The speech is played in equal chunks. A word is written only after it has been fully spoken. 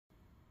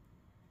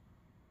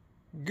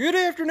Good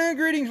afternoon,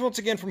 greetings once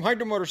again from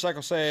Hydro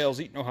Motorcycle Sales,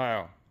 Eaton,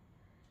 Ohio.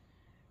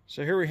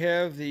 So here we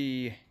have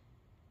the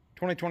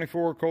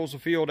 2024 Colza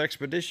Field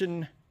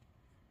Expedition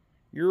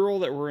Ural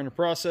that we're in the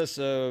process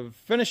of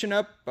finishing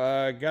up.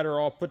 Got her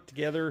all put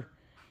together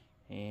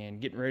and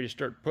getting ready to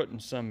start putting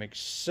some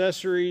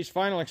accessories,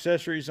 final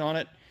accessories on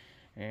it.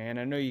 And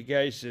I know you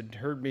guys had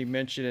heard me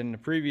mention in the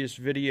previous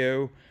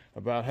video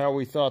about how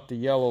we thought the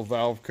yellow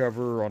valve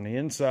cover on the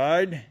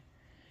inside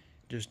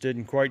just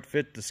didn't quite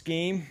fit the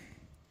scheme.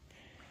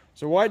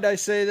 So why did I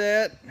say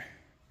that?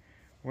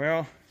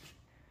 Well,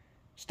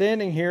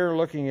 standing here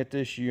looking at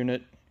this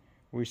unit,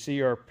 we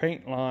see our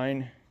paint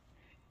line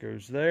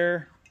goes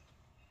there,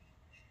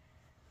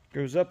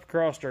 goes up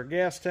across our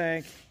gas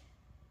tank,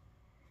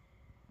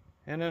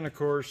 and then of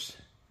course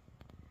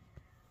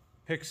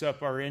picks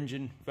up our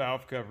engine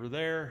valve cover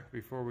there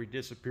before we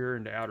disappear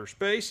into outer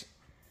space.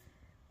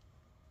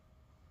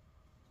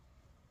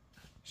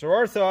 So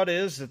our thought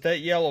is that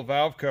yellow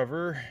valve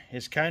cover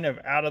is kind of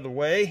out of the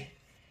way.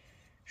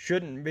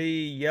 Shouldn't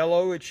be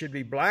yellow, it should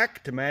be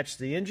black to match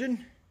the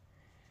engine,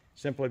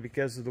 simply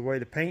because of the way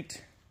the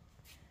paint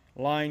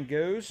line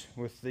goes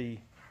with the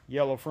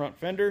yellow front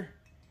fender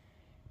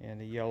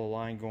and the yellow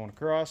line going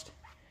across.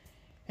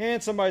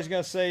 And somebody's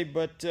going to say,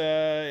 but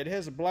it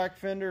has a black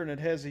fender and it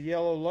has a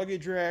yellow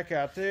luggage rack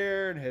out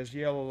there, and it has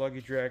yellow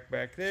luggage rack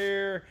back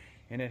there,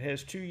 and it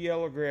has two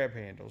yellow grab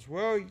handles.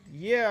 Well,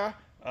 yeah,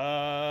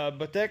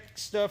 but that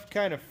stuff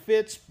kind of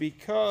fits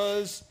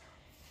because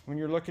when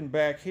you're looking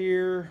back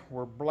here,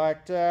 we're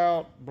blacked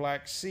out,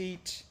 black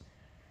seat.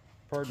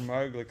 Pardon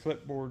my ugly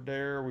clipboard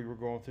there. We were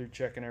going through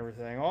checking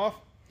everything off.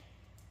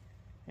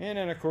 And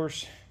then, of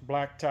course,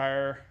 black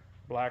tire,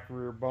 black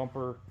rear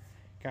bumper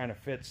kind of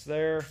fits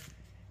there.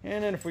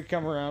 And then if we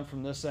come around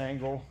from this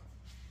angle,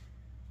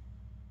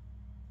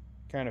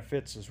 kind of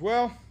fits as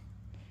well.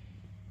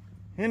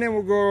 And then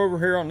we'll go over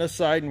here on this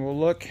side and we'll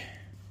look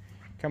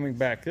coming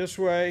back this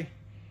way.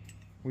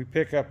 We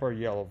pick up our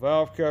yellow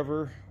valve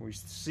cover. We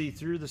see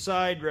through the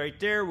side right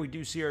there. We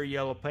do see our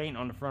yellow paint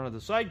on the front of the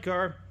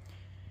sidecar.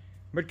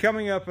 But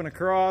coming up and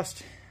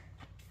across,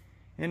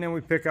 and then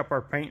we pick up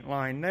our paint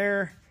line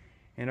there.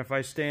 And if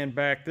I stand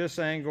back this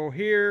angle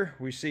here,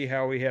 we see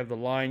how we have the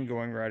line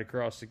going right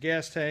across the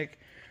gas tank,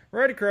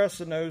 right across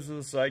the nose of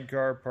the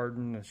sidecar.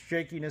 Pardon the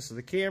shakiness of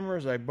the camera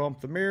as I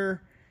bump the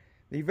mirror.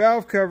 The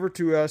valve cover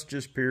to us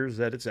just appears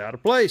that it's out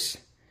of place.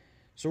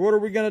 So what are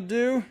we going to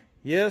do?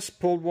 Yes,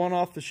 pulled one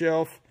off the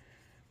shelf,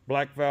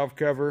 black valve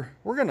cover.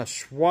 We're going to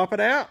swap it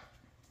out,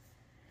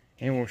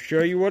 and we'll show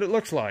you what it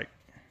looks like.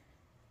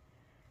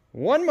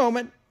 One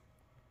moment.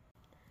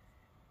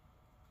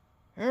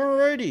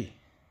 Alrighty,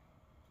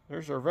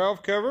 there's our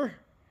valve cover.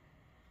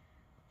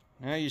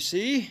 Now you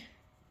see,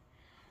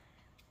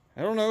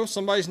 I don't know,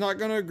 somebody's not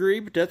going to agree,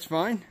 but that's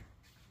fine.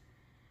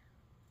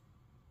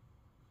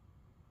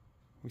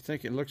 We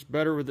think it looks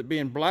better with it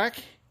being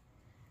black.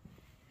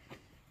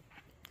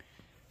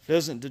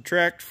 Doesn't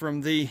detract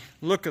from the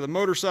look of the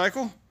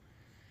motorcycle.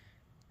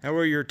 That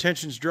way your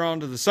attention's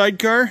drawn to the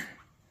sidecar.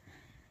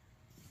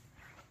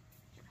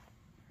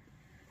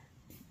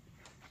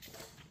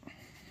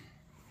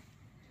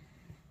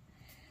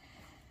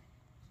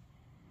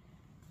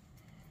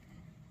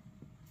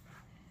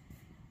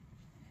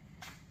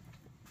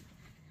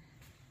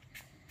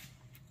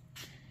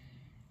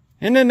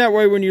 And then that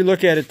way when you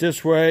look at it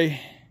this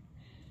way,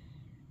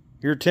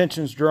 your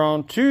attention's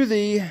drawn to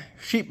the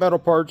sheet metal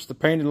parts, the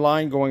painted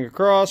line going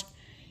across.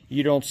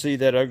 You don't see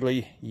that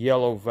ugly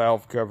yellow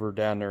valve cover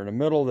down there in the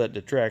middle that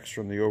detracts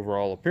from the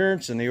overall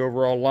appearance and the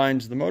overall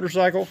lines of the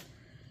motorcycle.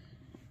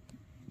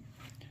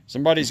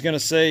 Somebody's going to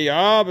say,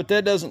 but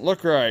that doesn't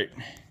look right.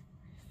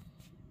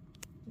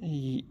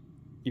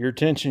 Your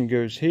attention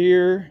goes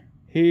here,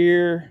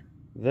 here,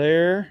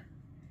 there.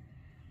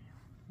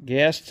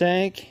 Gas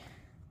tank.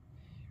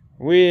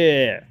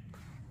 Yeah,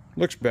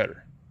 looks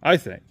better, I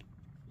think.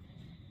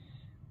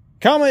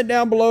 Comment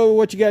down below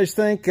what you guys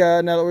think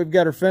now that we've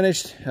got her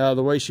finished,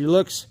 the way she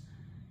looks.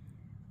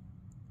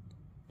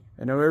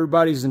 I know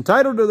everybody's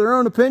entitled to their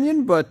own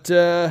opinion, but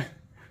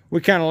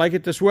we kind of like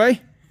it this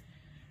way.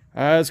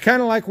 It's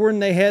kind of like when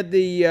they had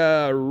the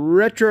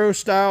retro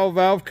style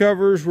valve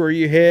covers where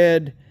you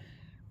had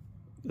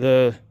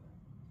the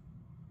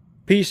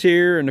piece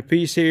here and the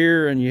piece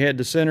here, and you had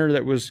the center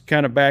that was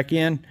kind of back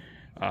in.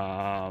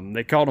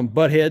 They called them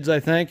butt heads, I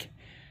think.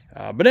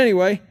 But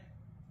anyway,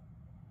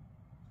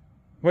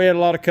 we had a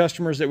lot of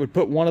customers that would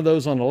put one of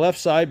those on the left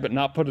side but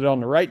not put it on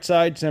the right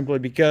side, simply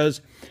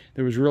because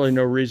there was really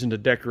no reason to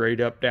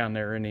decorate up down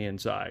there in the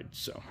inside.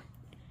 So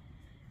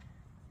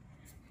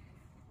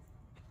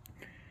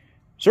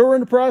we're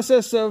in the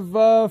process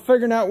of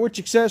figuring out which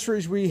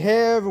accessories we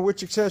have and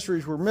which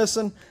accessories we're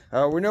missing.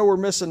 We know we're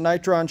missing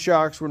nitron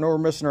shocks. We know we're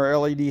missing our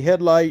LED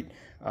headlight.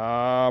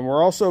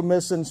 We're also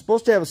missing,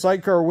 supposed to have a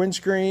sidecar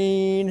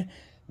windscreen.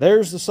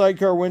 There's the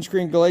sidecar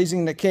windscreen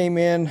glazing that came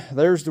in.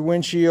 There's the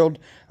windshield,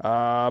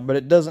 but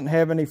it doesn't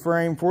have any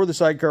frame for the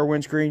sidecar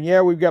windscreen.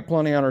 Yeah, we've got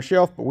plenty on our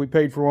shelf, but we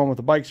paid for one with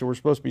the bike, so we're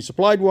supposed to be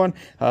supplied one.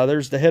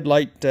 There's the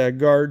headlight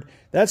guard.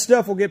 That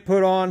stuff will get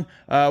put on.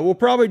 We'll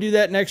probably do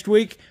that next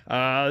week. The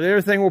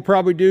other thing we'll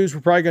probably do is we're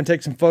probably going to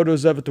take some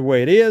photos of it the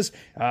way it is,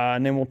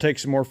 and then we'll take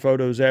some more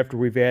photos after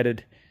we've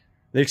added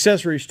the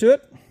accessories to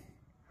it.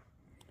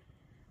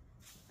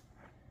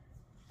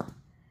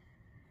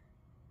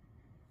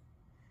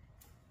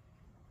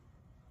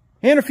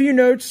 And a few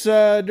notes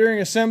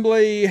during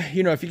assembly.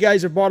 You know, if you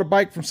guys have bought a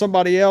bike from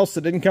somebody else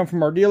that didn't come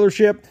from our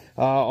dealership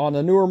on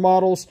the newer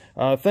models,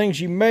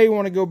 things you may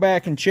want to go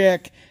back and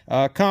check.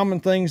 Common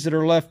things that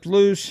are left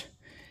loose.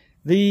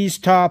 These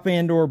top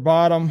and or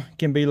bottom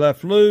can be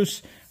left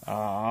loose.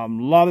 A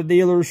lot of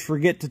dealers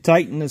forget to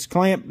tighten this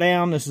clamp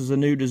down. This is a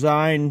new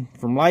design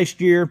from last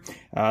year.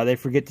 They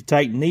forget to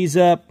tighten these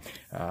up.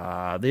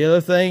 The other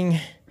thing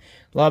a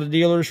lot of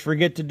dealers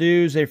forget to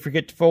do is they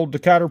forget to fold the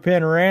cotter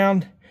pin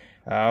around.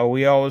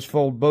 We always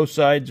fold both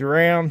sides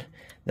around.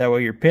 That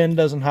way your pin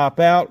doesn't hop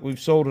out. We've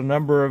sold a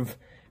number of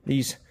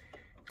these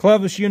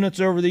clevis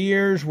units over the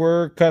years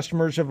where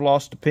customers have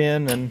lost a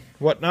pin and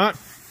whatnot.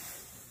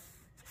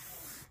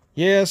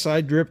 Yes,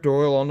 I dripped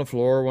oil on the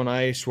floor when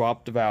I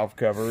swapped the valve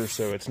cover,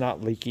 so it's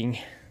not leaking.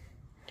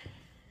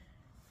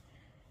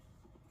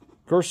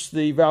 Of course,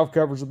 the valve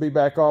covers will be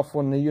back off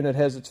when the unit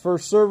has its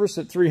first service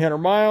at 300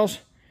 miles,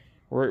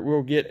 where it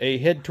will get a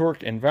head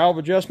torque and valve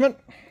adjustment.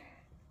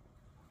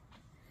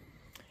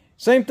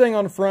 Same thing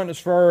on the front as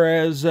far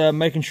as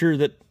making sure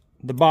that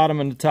the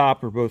bottom and the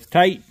top are both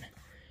tight.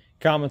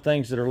 Common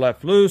things that are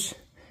left loose.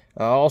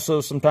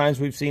 Also, sometimes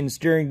we've seen the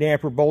steering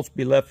damper bolts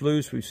be left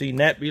loose. We've seen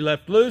that be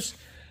left loose.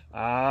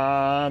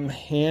 And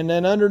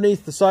then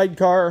underneath the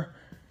sidecar,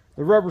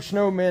 the rubber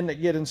snowmen that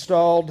get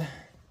installed.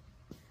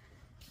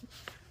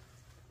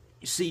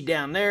 You see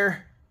down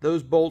there,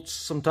 those bolts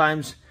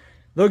sometimes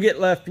they'll get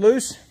left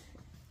loose.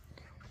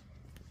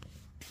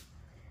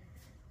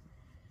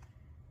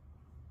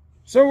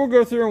 So we'll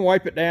go through and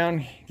wipe it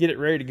down, get it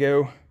ready to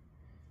go.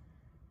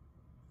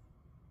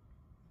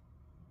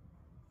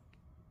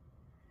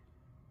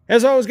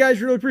 As always,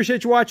 guys, really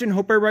appreciate you watching.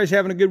 Hope everybody's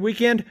having a good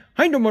weekend.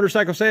 Heindel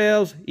Motorcycle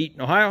Sales,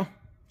 Eaton, Ohio.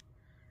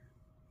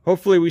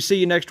 Hopefully we see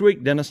you next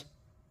week, Dennis.